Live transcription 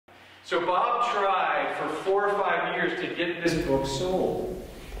So Bob tried for 4 or 5 years to get this book sold.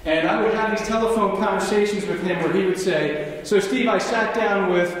 And I would have these telephone conversations with him where he would say, so Steve, I sat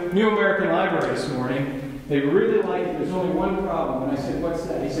down with New American Library this morning. They really like it. There's only one problem. And I said, what's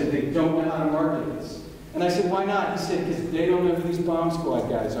that? He said, they don't know how to market this. And I said, why not? He said, because they don't know who these bomb squad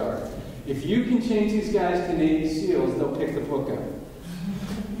guys are. If you can change these guys to Navy SEALs, they'll pick the book up.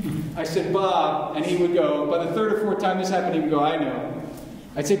 I said, Bob, and he would go, by the third or fourth time this happened, he would go, I know.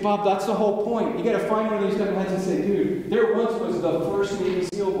 I'd say, Bob, that's the whole point. You got to find one of these knuckleheads and say, dude, there once was the first Navy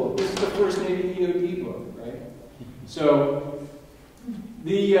SEAL book. This is the first Navy EOD book, right? So,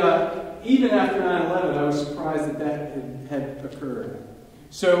 even after 9/11, I was surprised that that had occurred.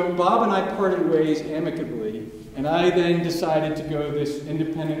 So Bob and I parted ways amicably, and I then decided to go this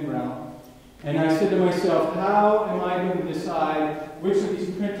independent route. And I said to myself, how am I going to decide which of these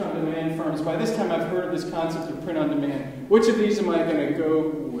print-on-demand firms, by this time I've heard of this concept of print-on-demand, which of these am I going to go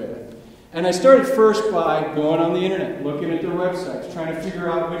with? And I started first by going on the internet, looking at their websites, trying to figure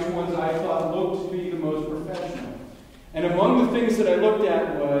out which ones I thought looked to be the most professional. And among the things that I looked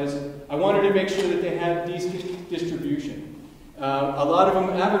at was, I wanted to make sure that they had decent distribution. A lot of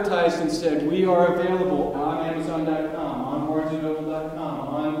them advertised and said, we are available on Amazon.com, on BarnesandNoble.com,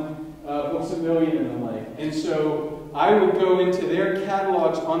 on Books A Million and the like. And so I would go into their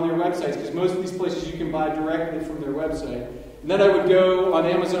catalogs on their websites, because most of these places you can buy directly from their website. And then I would go on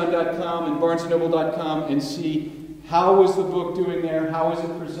Amazon.com and BarnesandNoble.com and see how was the book doing there, how was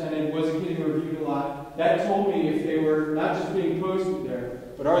it presented, was it getting reviewed a lot. That told me if they were not just being posted there,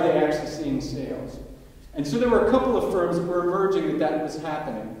 but are they actually seeing sales. And so there were a couple of firms that were emerging that was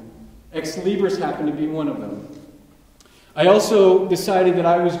happening. Ex Libris happened to be one of them. I also decided that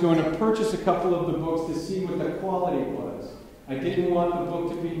I was going to purchase a couple of the books to see what the quality was. I didn't want the book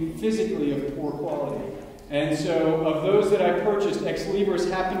to be physically of poor quality. And so of those that I purchased, Ex Libris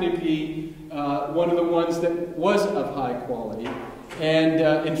happened to be one of the ones that was of high quality. And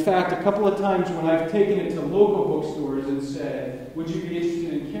in fact, a couple of times when I've taken it to local bookstores and said, would you be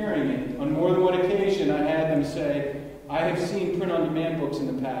interested in carrying it? On more than one occasion, I had them say, I have seen print-on-demand books in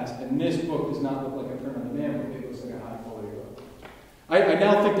the past, and this book does not look like a print-on-demand book. It looks like a high-quality book. I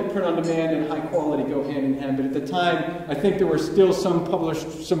now think that print-on-demand and high quality go hand in hand, but at the time, I think there were still some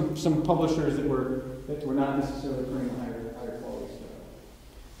publishers that were not necessarily bringing higher quality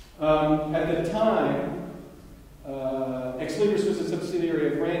stuff. At the time, Ex Libris was a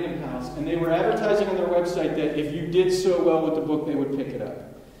subsidiary of Random House, and they were advertising on their website that if you did so well with the book, they would pick it up.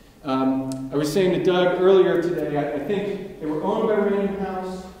 I was saying to Doug earlier today, I think they were owned by Random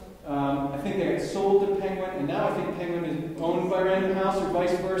House. I think they got sold to Penguin, and now I think Penguin is owned by Random House or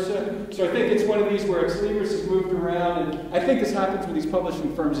vice versa. So I think it's one of these where Ex Libris has moved around, and I think this happens with these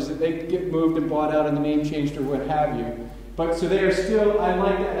publishing firms, is that they get moved and bought out and the name changed or what have you. But so they are still, I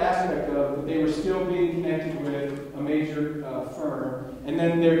like that aspect of, that they were still being connected with a major firm. And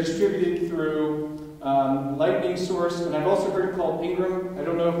then they're distributed through Lightning Source, and I've also heard it called Ingram. I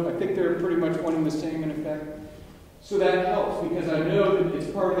don't know, I think they're pretty much one and the same in effect. So that helps, because I know that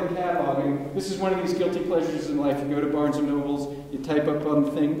it's part of the catalog. And this is one of these guilty pleasures in life. You go to Barnes & Noble's, you type up on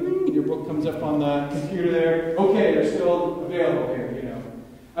the thing, and your book comes up on the computer there. Okay, they're still available here, you know.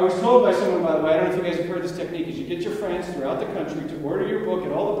 I was told by someone, by the way, I don't know if you guys have heard this technique, is you get your friends throughout the country to order your book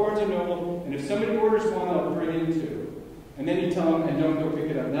at all the Barnes & Noble, and if somebody orders one, they'll bring in 2. And then you tell them, and don't go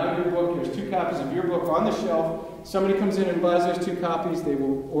pick it up. Now your book, there's 2 copies of your book on the shelf. Somebody comes in and buys those 2 copies, they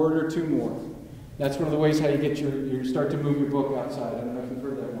will order 2 more. That's one of the ways how you get you start to move your book outside. I don't know if you've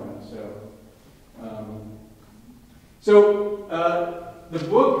heard that one. So the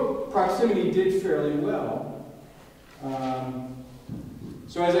book Proximity did fairly well.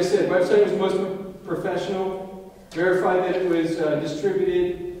 So as I said, website was most professional, verified that it was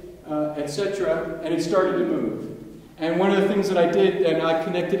distributed, etc., and it started to move. And one of the things that I did, and I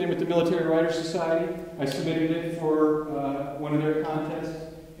connected it with the Military Writers Society. I submitted it for one of their contests.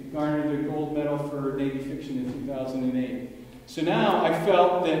 It garnered the gold medal for Navy fiction in 2008. So now I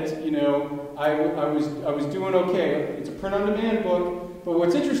felt that, you know, I was doing okay. It's a print-on-demand book, but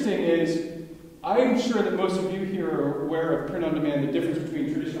what's interesting is I'm sure that most of you here are aware of print-on-demand, the difference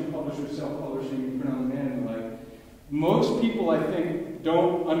between traditional publishers, self-publishing, print-on-demand, and the like. Most people, I think,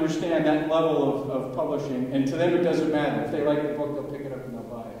 don't understand that level of publishing, and to them it doesn't matter. If they like the book, they'll pick it up and they'll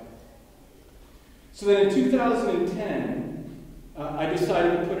buy it. So then in 2010, I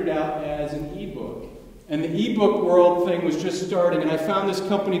decided to put it out as an ebook. And the ebook world thing was just starting, and I found this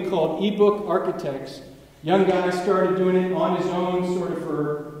company called eBook Architects. Young guy started doing it on his own, sort of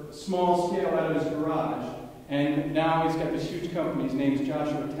for small scale out of his garage. And now he's got this huge company. His name's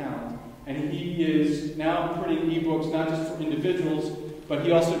Joshua Talent. And he is now printing ebooks not just for individuals, but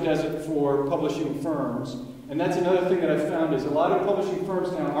he also does it for publishing firms. And that's another thing that I've found is a lot of publishing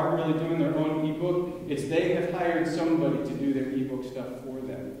firms now aren't really doing their own ebook. It's they have hired somebody to do their ebook stuff for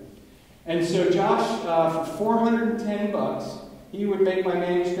them. And so Josh, for $410, he would make my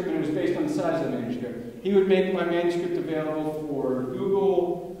manuscript, and it was based on the size of the manuscript. He would make my manuscript available for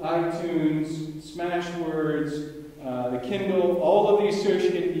Google, iTunes, Smashwords, the Kindle, all of the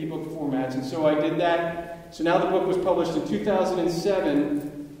associated ebook formats. And so I did that. So now the book was published in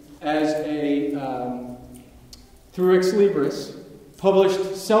 2007 as a through Ex Libris,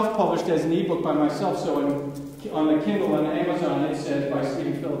 self-published as an ebook by myself. So on the Kindle and Amazon, it says by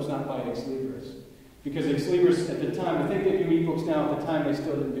Stephen Phillips, not by Ex Libris. Because Ex Libris at the time, I think they do ebooks now, at the time they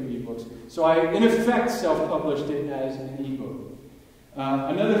still didn't do ebooks. So I, in effect, self-published it as an ebook.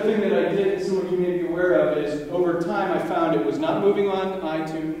 Another thing that I did, and some of you may be aware of, is over time I found it was not moving on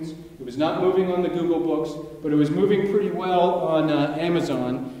iTunes, it was not moving on the Google Books, but it was moving pretty well on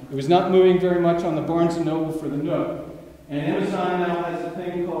Amazon. It was not moving very much on the Barnes & Noble for the Nook. And Amazon now has a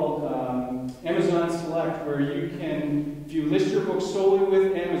thing called Amazon Select, where you can, if you list your book solely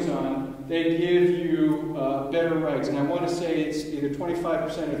with Amazon, they give you better rights. And I want to say it's either 25% or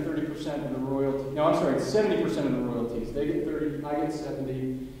 30% of the royalty. No, I'm sorry, it's 70% of the royalties. They get 30, I get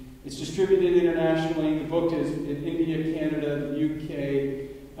 70. It's distributed internationally. The book is in India, Canada, the UK,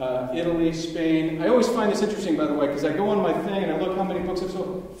 Italy, Spain. I always find this interesting, by the way, because I go on my thing and I look how many books I've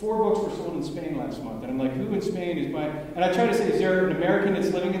sold. 4 books were sold in Spain last month. And I'm like, who in Spain is buying? And I try to say, is there an American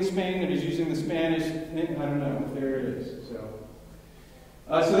that's living in Spain that is using the Spanish? I don't know. There it is.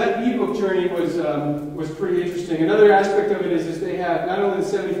 So that ebook journey was pretty interesting. Another aspect of it is they have not only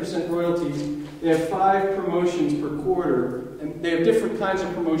the 70% royalties, they have 5 promotions per quarter. And they have different kinds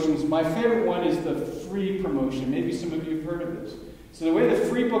of promotions. My favorite one is the free promotion. Maybe some of you have heard of this. So the way the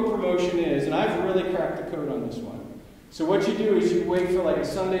free book promotion is, and I've really cracked the code on this one. So what you do is you wait for like a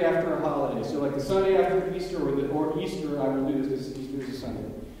Sunday after a holiday. So like the Sunday after Easter or Easter, I will do this because Easter is a Sunday.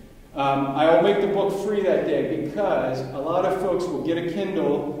 I will make the book free that day because a lot of folks will get a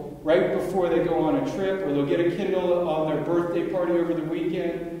Kindle right before they go on a trip, or they'll get a Kindle on their birthday party over the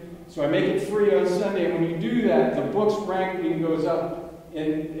weekend. So I make it free on Sunday. And when you do that, the book's ranking goes up.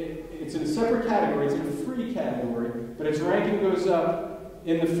 It's in a separate category. It's in a free category, but its ranking goes up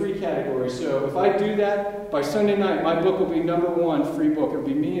in the free category. So if I do that, by Sunday night, my book will be #1 free book. It'll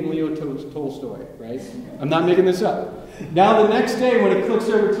be me and Leo Tolstoy, right? I'm not making this up. Now the next day, when it clicks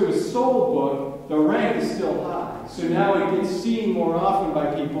over to a sold book, the rank is still high. So now it gets seen more often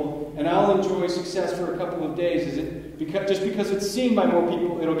by people, and I'll enjoy success for a couple of days. Just because it's seen by more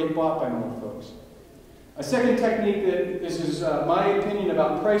people, it'll get bought by more folks. A second technique that this is my opinion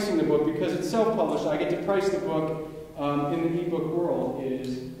about pricing the book, because it's self-published, I get to price the book in the ebook world,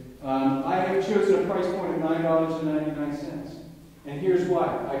 is I have chosen a price point of $9.99. And here's why.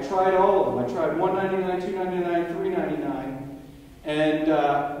 I tried all of them. I tried $1.99, $2.99, $3.99,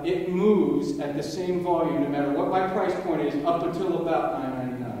 and it moves at the same volume no matter what my price point is up until about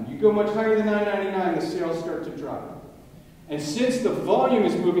 $9.99. You go much higher than $9.99, the sales start to drop. And since the volume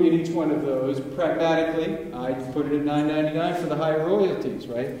is moving at each one of those, pragmatically, I put it at $9.99 for the higher royalties,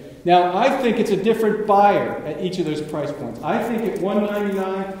 right? Now, I think it's a different buyer at each of those price points. I think at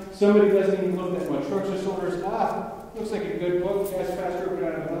 $1.99, somebody doesn't even look at my trucks or shoulders. Looks like a good book. Gas faster, but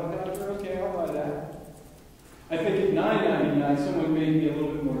out of a helicopter. Okay, I'll buy that. I think at $9.99, someone may be a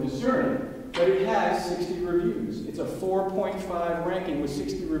little bit more discerning. But it has 60 reviews. It's a 4.5 ranking with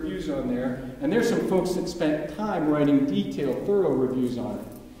 60 reviews on there. And there's some folks that spent time writing detailed, thorough reviews on it.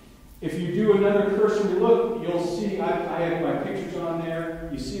 If you do another cursory look, you'll see I have my pictures on there.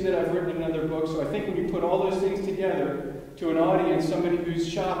 You see that I've written another book. So I think when you put all those things together to an audience, somebody who's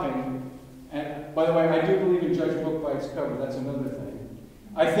shopping, and by the way, I do believe in judge a book by its cover. That's another thing.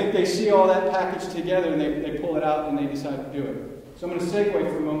 I think they see all that packaged together and they pull it out and they decide to do it. So I'm going to segue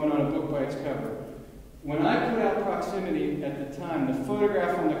for a moment on a book by its cover. When I put out Proximity at the time, the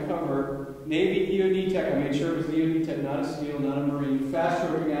photograph on the cover, Navy EOD tech, I made sure it was the EOD tech, not a SEAL, not a Marine, fast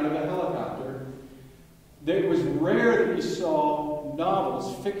roping out of a helicopter. It was rare that you saw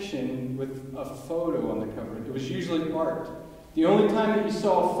novels, fiction, with a photo on the cover. It was usually art. The only time that you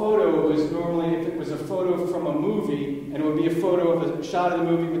saw a photo was normally if it was a photo from a movie, and it would be a photo of a shot of the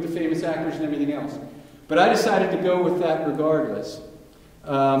movie with the famous actors and everything else. But I decided to go with that regardless.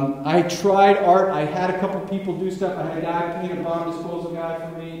 I tried art. I had a couple people do stuff. I had a guy paint a bomb disposal guy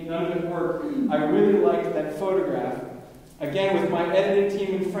for me. None of it worked. I really liked that photograph. Again, with my editing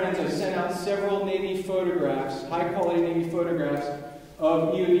team and friends, I sent out several Navy photographs, high-quality Navy photographs,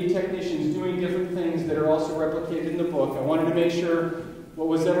 of EOD technicians doing different things that are also replicated in the book. I wanted to make sure what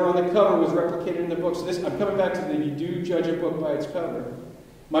was ever on the cover was replicated in the book. So I'm coming back to you do judge a book by its cover.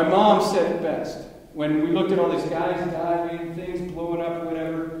 My mom said it best. When we looked at all these guys diving, things blowing up,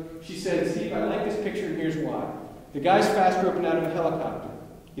 whatever, she said, Steve, I like this picture, and here's why. The guy's fast roping out of a helicopter.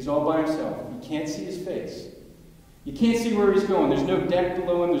 He's all by himself. You can't see his face. You can't see where he's going. There's no deck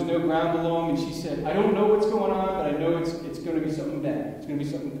below him. There's no ground below him. And she said, I don't know what's going on, but I know it's going to be something bad. It's going to be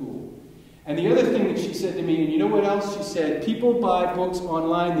something cool. And the other thing that she said to me, and you know what else? She said, people buy books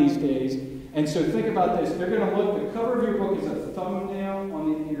online these days, and so think about this. They're going to look, the cover of your book is a thumbnail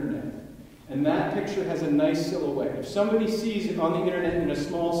on the internet. And that picture has a nice silhouette. If somebody sees it on the internet in a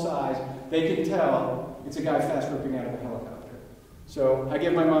small size, they can tell it's a guy fast roping out of a helicopter. So I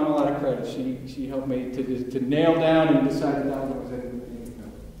give my mom a lot of credit. She helped me to nail down and decide that was what was in the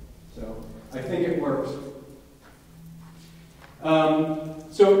book. So I think it works.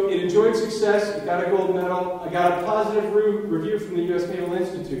 So it enjoyed success. It got a gold medal. I got a positive review from the US Naval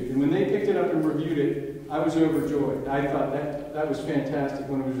Institute. And when they picked it up and reviewed it, I was overjoyed. I thought that was fantastic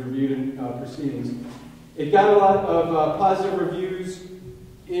when it was reviewed in proceedings. It got a lot of positive reviews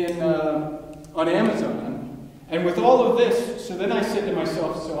on Amazon. And with all of this, so then I said to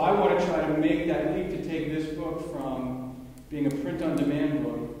myself, so I want to try to make that leap to take this book from being a print-on-demand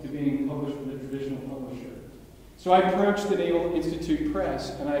book to being published with a traditional publisher. So I approached the Naval Institute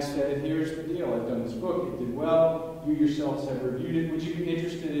Press, and I said, here's the deal. I've done this book. It did well. You yourselves have reviewed it. Would you be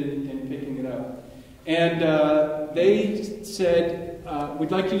interested in picking it up? And they said,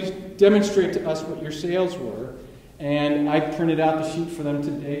 we'd like you to demonstrate to us what your sales were. And I printed out the sheet for them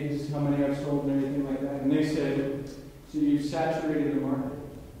today. This is how many I've sold and everything like that. And they said, so you've saturated the market.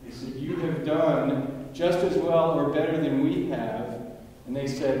 They said, you have done just as well or better than we have. And they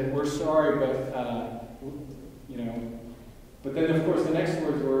said, we're sorry, but... But then, of course, the next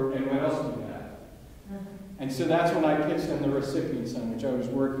words were, and what else do you have? And so that's when I pitched them the Recipient sign, which I was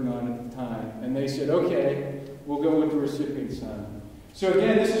working on at the time. And they said, okay, we'll go with the Recipient sign. So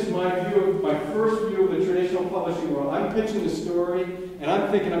again, this is my first view of the traditional publishing world. I'm pitching the story, and I'm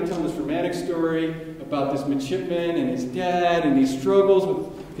thinking I'm telling this romantic story about this midshipman and his dad, and he struggles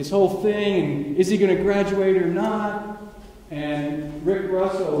with his whole thing, and is he going to graduate or not? And Rick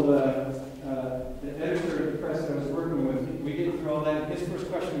Russell, the editor of the press that I was working with, we get through all that. His first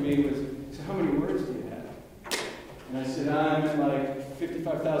question to me was, so how many words do you have? And I said, I'm at like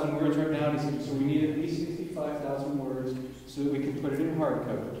 55,000 words right now. And he said, so we need at least 65,000 words so that we can put it in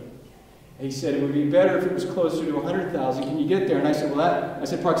hardcover. And he said, it would be better if it was closer to 100,000. Can you get there? And I said, well, I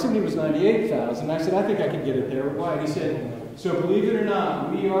said, proximity was 98,000. I said, I think I could get it there. Why? And he said, so believe it or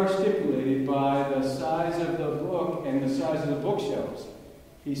not, we are stipulated by the size of the book and the size of the bookshelves.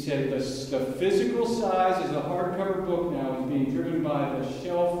 He said the physical size of the hardcover book now is being driven by the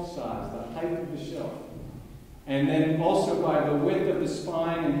shelf size, the height of the shelf. And then also by the width of the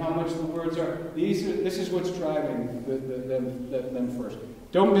spine and how much the words are. This is what's driving them first.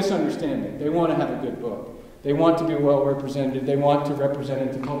 Don't misunderstand me. They want to have a good book. They want to be well represented. They want to represent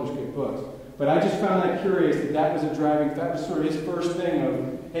and to publish good books. But I just found that curious that was that was sort of his first thing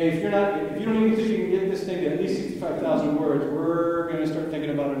of, hey, if you don't even think you can get this thing to at least 65,000 words, we're going to start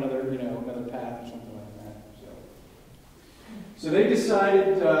thinking about another path or something like that. So they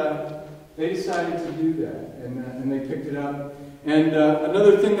decided to do that, and they picked it up. And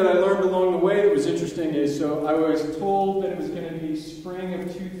another thing that I learned along the way that was interesting is, so I was told that it was going to be spring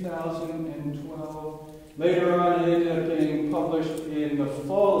of 2012. Later on, it ended up getting published in the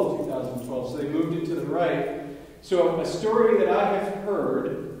fall of 2012, so they moved it to the right. So a story that I have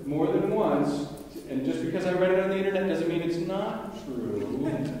heard more than once, and just because I read it on the internet doesn't mean it's not true,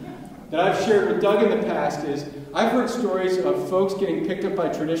 that I've shared with Doug in the past is, I've heard stories of folks getting picked up by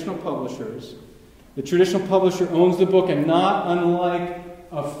traditional publishers. The traditional publisher owns the book, and not unlike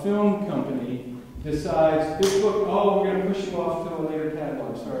a film company, decides, this book, oh, we're going to push you off to a later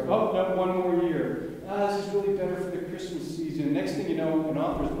catalog. Sorry. Oh, no, one more year. This is really better for the Christmas season. Next thing you know, an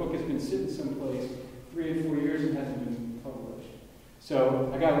author's book has been sitting someplace 3 and 4 years and hasn't been published.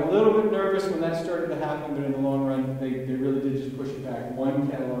 So I got a little bit nervous when that started to happen, but in the long run, they really did just push it back one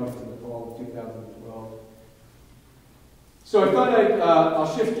catalog to the fall of 2012. So I thought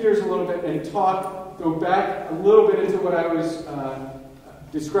I'll shift gears a little bit and go back a little bit into what I was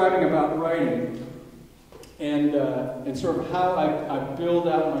describing about writing and sort of how I build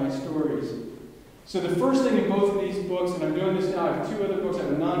out my stories. So the first thing in both of these books, and I'm doing this now, I have 2 other books. I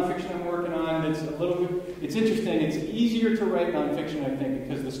have a nonfiction I'm working on that's a little bit, it's interesting. It's easier to write nonfiction, I think,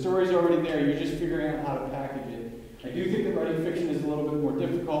 because the story's already there. You're just figuring out how to package it. I do think that writing fiction is a little bit more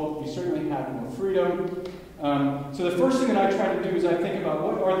difficult. You certainly have more freedom. So the first thing that I try to do is I think about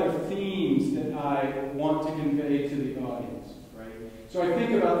what are the themes that I want to convey to the audience, right? So I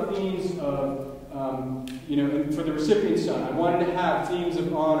think about themes of, and for the recipient son, I wanted to have themes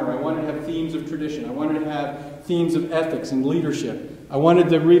of honor. I wanted to have themes of tradition. I wanted to have themes of ethics and leadership. I wanted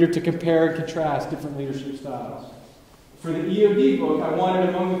the reader to compare and contrast different leadership styles. For the EOD book, I wanted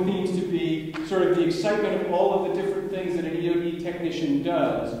among the themes to be sort of the excitement of all of the different things that an EOD technician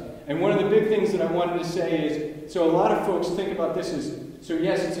does. And one of the big things that I wanted to say is, so a lot of folks think about this as, so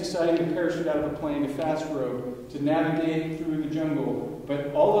yes, it's exciting to parachute out of a plane, to fast rope, to navigate through the jungle,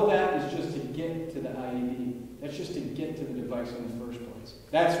 but all of that is just to get to the IED. That's just to get to the device in the first place.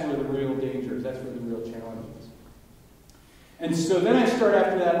 That's where the real danger is. That's where the real challenge is. And so then I start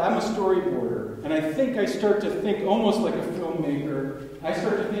after that, I'm a storyboarder, and I think I start to think almost like a filmmaker. I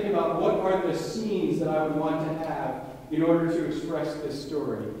start to think about what are the scenes that I would want to have in order to express this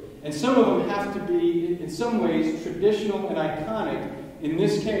story. And some of them have to be, in some ways, traditional and iconic. In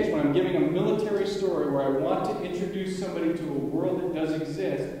this case, when I'm giving a military story where I want to introduce somebody to a world that does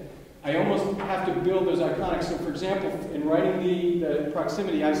exist, I almost have to build those iconics. So for example, in writing the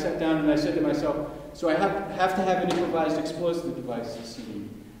proximity, I sat down and I said to myself, so I have to have an improvised explosive devices scene.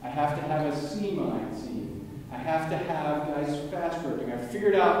 I have to have a sea mine scene. I have to have guys fast roping. I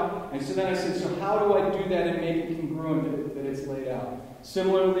figured out, and so then I said, so how do I do that and make it congruent that it's laid out?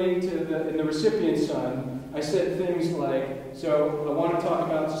 Similarly to in the recipient son, I said things like, so I want to talk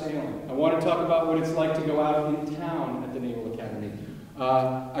about sailing. I want to talk about what it's like to go out in town at the Naval Academy.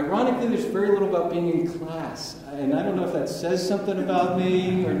 Ironically, there's very little about being in class, and I don't know if that says something about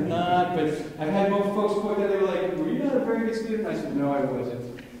me or not, but I've had more folks point out, they were like, were you not a very good student? I said, no, I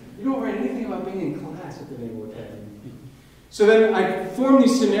wasn't. You don't write anything about being in class at the Naval Academy. So then I form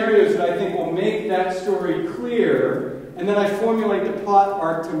these scenarios that I think will make that story clear, and then I formulate the plot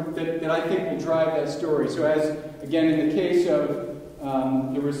arc that I think will drive that story. So as, again, in the case of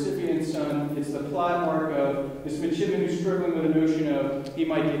the recipient son, it's the plot arc of this midshipman who's struggling with the notion of he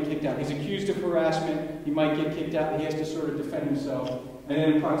might get kicked out. He's accused of harassment, he might get kicked out, he has to sort of defend himself. And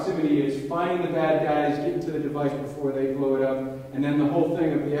then in proximity is finding the bad guys, getting to the device before they blow it up, and then the whole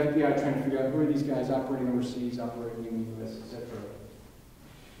thing of the FBI trying to figure out who are these guys operating overseas, operating in the US, etc.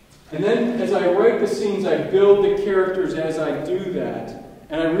 And then as I write the scenes, I build the characters as I do that.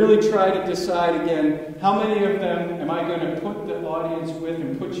 And I really try to decide, again, how many of them am I going to put the audience with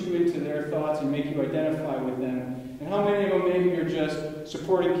and put you into their thoughts and make you identify with them, and how many of them maybe are just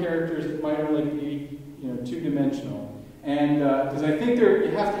supporting characters that might only be, two-dimensional. And because I think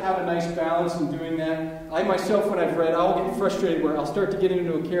you have to have a nice balance in doing that. I myself, when I've read, I'll get frustrated where I'll start to get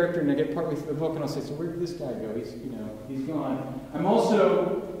into a character and I get partway through the book and I'll say, so where did this guy go? He's gone.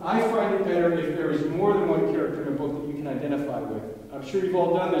 I find it better if there is more than one character in a book that you can identify with. I'm sure you've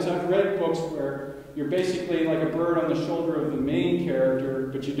all done this. I've read books where you're basically like a bird on the shoulder of the main character,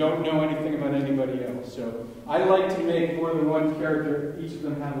 but you don't know anything about anybody else. So I like to make more than one character, each of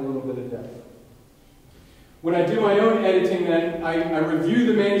them have a little bit of depth. When I do my own editing, then I review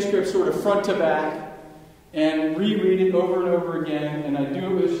the manuscript sort of front to back and reread it over and over again, and I do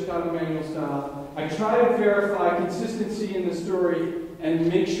it with Chicago manual style. I try to verify consistency in the story and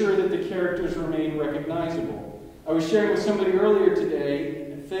make sure that the characters remain recognizable. I was sharing with somebody earlier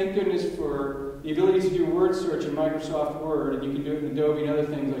today, and thank goodness for the ability to do word search in Microsoft Word, and you can do it in Adobe and other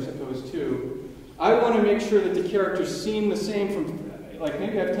things, I suppose, too. I want to make sure that the characters seem the same from, like,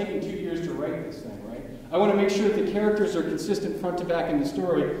 maybe I've taken 2 years to write this thing, right? I want to make sure that the characters are consistent front to back in the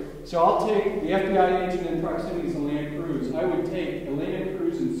story. So I'll take the FBI agent in proximity is Elena Cruz. I would take Elena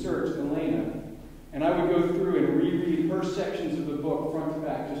Cruz and search Elena, and I would go through and reread her sections of the book front to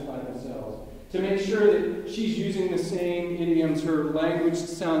back just by themselves, to make sure that she's using the same idioms, her language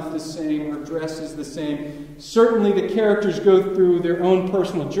sounds the same, her dress is the same. Certainly the characters go through their own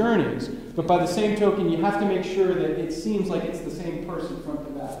personal journeys, but by the same token, you have to make sure that it seems like it's the same person front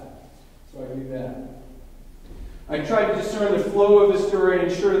to back. So I do that. I try to discern the flow of the story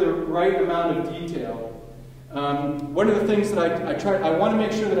and ensure the right amount of detail. One of the things that I want to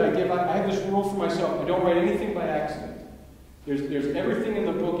make sure that I have this rule for myself, I don't write anything by accident. There's everything in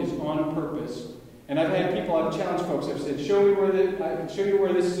the book is on purpose. And I've had people, I've challenged folks, I've said, show me I can show you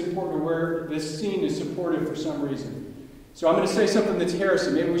where this is important or where this scene is supported for some reason. So I'm going to say something that's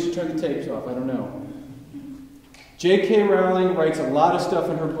heresy. Maybe we should turn the tapes off, I don't know. J.K. Rowling writes a lot of stuff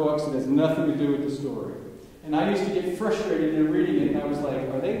in her books that has nothing to do with the story. And I used to get frustrated in reading it, and I was like,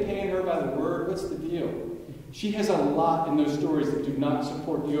 are they paying her by the word? What's the deal? She has a lot in those stories that do not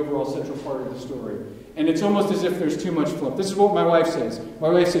support the overall central part of the story. And it's almost as if there's too much fluff. This is what my wife says. My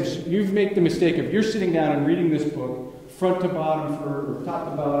wife says, you make the mistake of you're sitting down and reading this book front to bottom or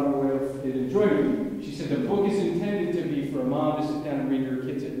top to bottom or whatever for enjoyment. She said the book is intended to be for a mom to sit down and read her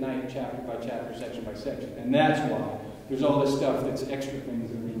kids at night, chapter by chapter, section by section. And that's why. there's all this stuff that's extra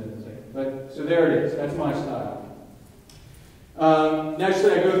things that he doesn't say. But, so there it is. That's my style. Next,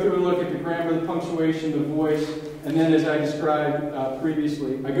 I go through and look at the grammar, the punctuation, the voice, and then as I described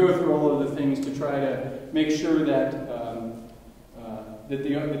previously, I go through all of the things to try to make sure that that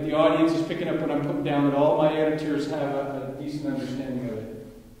the audience is picking up what I'm putting down, that all my editors have a decent understanding of it.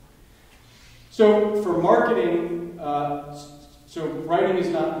 So for marketing, so writing is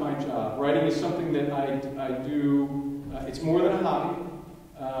not my job. Writing is something that I do, it's more than a hobby,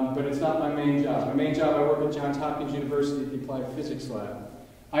 but it's not my main job. My main job, I work at Johns Hopkins University at the Applied Physics Lab.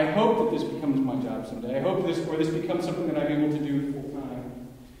 I hope that this becomes my job someday. I hope this becomes something that I'm able to do full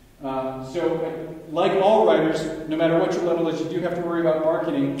time. So like all writers, no matter what your level is, you do have to worry about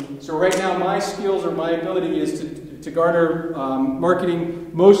marketing. So right now, my skills or my ability is to garner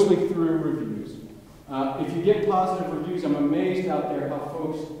marketing mostly through reviews. If you get positive reviews, I'm amazed out there how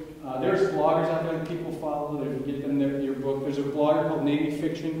folks, there's bloggers out there that people follow that get them your book. There's a blogger called Navy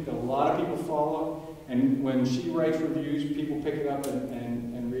Fiction that a lot of people follow, and when she writes reviews, people pick it up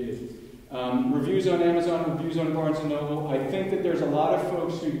and read it. Reviews on Amazon, reviews on Barnes & Noble. I think that there's a lot of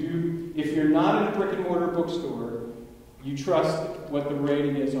folks who do, if you're not in a brick and mortar bookstore, you trust what the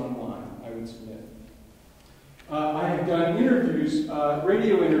rating is online, I would submit. I have done interviews,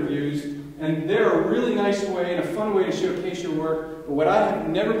 radio interviews, and they're a really nice way and a fun way to showcase your work, but what I have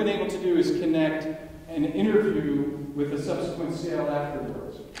never been able to do is connect an interview with a subsequent sale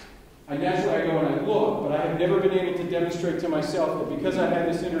afterwards. Naturally, I go and I look, but I have never been able to demonstrate to myself that because I had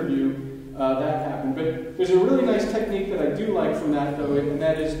this interview, that happened. But there's a really nice technique that I do like from that, though, and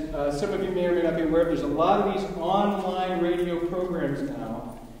that is, some of you may or may not be aware of, there's a lot of these online radio programs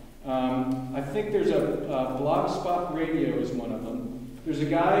now. I think there's a Blogspot Radio is one of them. There's a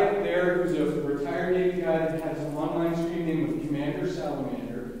guy there who's a retired Navy guy that has an online streaming with Commander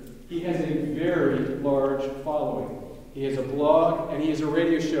Salamander. He has a very large following. He has a blog, and he has a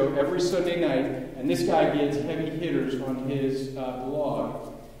radio show every Sunday night, and this guy gets heavy hitters on his blog.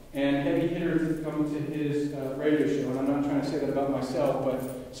 And heavy hitters come to his radio show, and I'm not trying to say that about myself,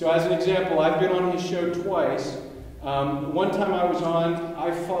 but so as an example, I've been on his show twice. One time I was on,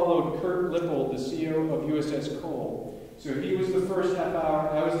 I followed Kurt Lippold, the CEO of USS Cole. So he was the first half hour,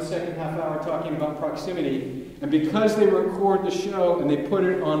 I was the second half hour talking about proximity, and because they record the show and they put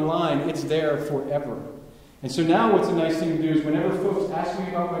it online, it's there forever. And so now what's a nice thing to do is whenever folks ask me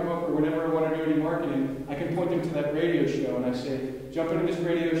about my book or whenever I want to do any marketing, I can point them to that radio show and I say, jump into this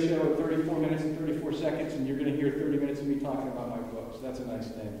radio show at 34 minutes and 34 seconds and you're going to hear 30 minutes of me talking about my book. So that's a nice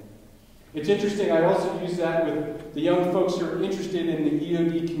thing. It's interesting, I also use that with the young folks who are interested in the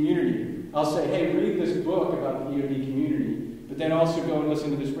EOD community. I'll say, hey, read this book about the EOD community, but then also go and listen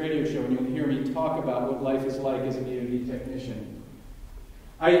to this radio show and you'll hear me talk about what life is like as an EOD technician.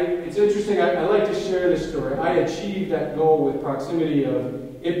 It's interesting, I like to share this story. I achieved that goal with proximity of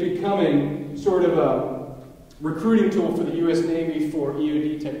it becoming sort of a recruiting tool for the U.S. Navy for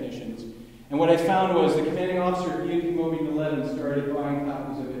EOD technicians. And what I found was the commanding officer at EOD Moby 11 started buying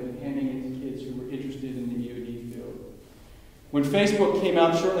copies of it and handing it to kids who were interested in the EOD field. When Facebook came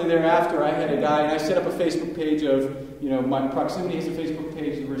out shortly thereafter, I had a guy, and I set up a Facebook page of, my proximity has a Facebook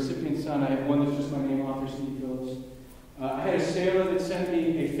page, the Recipient son. I have one that's just my name, author Steve Phillips. I had a sailor that sent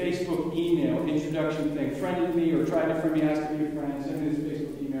me a Facebook email, introduction thing, friended me or tried to friend me, asked to be a friend, sent me this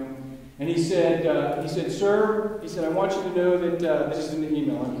Facebook email. And he said, sir, I want you to know that this is in the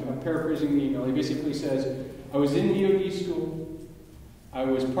email. I'm paraphrasing the email. He basically says, I was in EOD school. I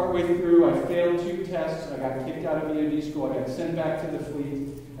was partway through. I failed 2 tests. I got kicked out of EOD school. I got sent back to the fleet.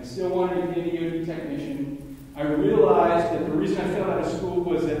 I still wanted to be an EOD technician. I realized that the reason I failed out of school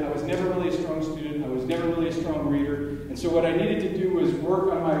was that I was never really a strong student. I was never really a strong reader. And so what I needed to do was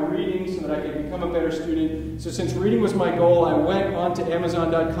work on my reading so that I could become a better student. So since reading was my goal, I went onto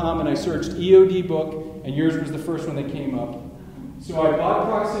Amazon.com and I searched EOD book, and yours was the first one that came up. So I bought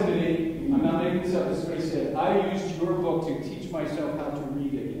Proximity. I'm not making this up. This is what he said. I used your book to teach myself how to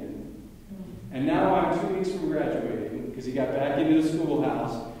read again. And now I'm 2 weeks from graduating because he got back into the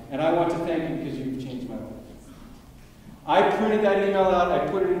schoolhouse. And I want to thank you because you've changed my life. I printed that email out, I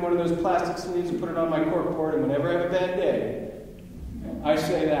put it in one of those plastic sleeves and put it on my corkboard, and whenever I have a bad day, I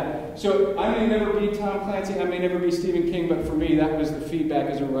say that. So I may never be Tom Clancy, I may never be Stephen King, but for me, that was the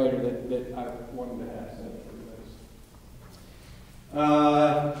feedback as a writer that I wanted to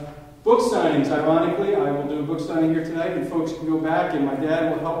have. Book signings, ironically, I will do a book signing here tonight, and folks can go back, and my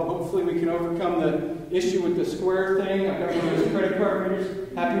dad will help. Hopefully we can overcome the issue with the square thing. I've got one of those credit card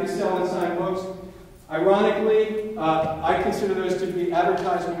readers, happy to sell and sign books. Ironically, I consider those to be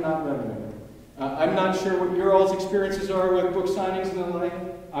advertisement, not revenue. I'm not sure what your all's experiences are with book signings and the like.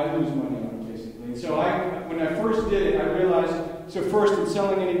 I lose money on them, basically. And so when I first did it, I realized, so first in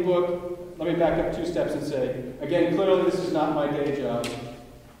selling any book, let me back up 2 steps and say, again, clearly this is not my day job.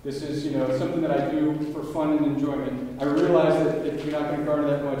 This is, something that I do for fun and enjoyment. I realize that you're not going to garner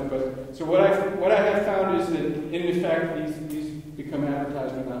that much, but so what I have found is that in effect these become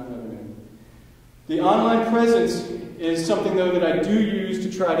advertisement, not revenue. The online presence is something though that I do use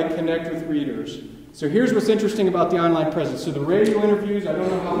to try to connect with readers. So here's what's interesting about the online presence. So the radio interviews, I don't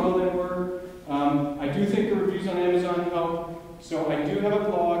know how well they work. I do think the reviews on Amazon help. So I do have a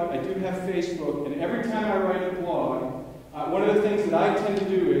blog, I do have Facebook, and every time I write a blog, one of the things that I tend to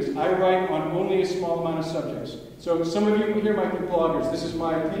do is I write on only a small amount of subjects. So some of you here might be bloggers. This is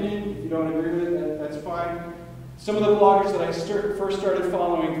my opinion. If you don't agree with it, that's fine. Some of the bloggers that I first started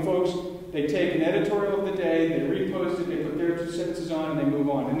following, folks, they take an editorial of the day, they repost it, they put their 2 sentences on, and they move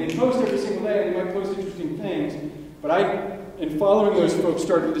on. And they post every single day, and they might post interesting things. But I, in following those folks,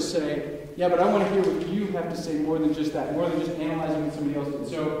 started to say, yeah, but I want to hear what you have to say more than just that, more than just analyzing what somebody else did.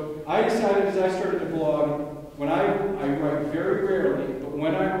 So I decided as I started to blog, when I write very rarely, but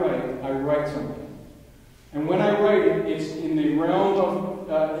when I write something. And when I write it, it's in the realm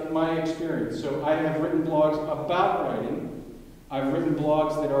of my experience. So I have written blogs about writing. I've written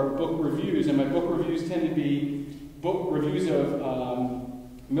blogs that are book reviews, and my book reviews tend to be book reviews of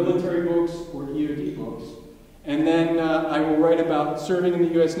military books or EOD books. And then I will write about serving in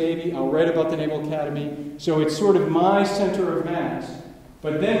the U.S. Navy. I'll write about the Naval Academy. So it's sort of my center of mass.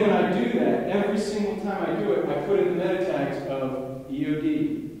 But then when I do that, every single time I do it, I put in the meta tags of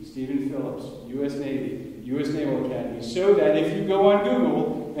EOD, Stephen Phillips, U.S. Navy, U.S. Naval Academy, so that if you go on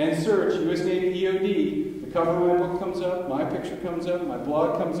Google and search U.S. Navy EOD, the cover of my book comes up, my picture comes up, my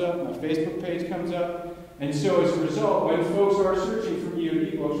blog comes up, my Facebook page comes up. And so as a result, when folks are searching for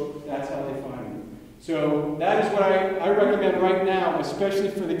EOD books, that's how they find me. So that is what I recommend right now, especially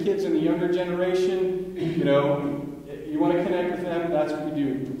for the kids in the younger generation. You want to connect with them, that's what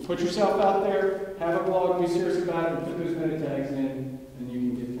you do. Put yourself out there, have a blog, be serious about it, and put those meta tags in, and you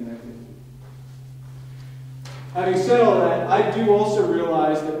can get connected. Having said all that, I do also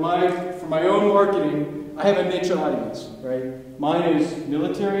realize that for my own marketing, I have a niche audience, right? Mine is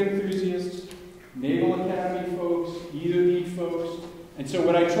military enthusiasts, Naval Academy folks, EOD folks, and so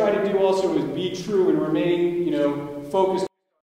what I try to do also is be true and remain, focused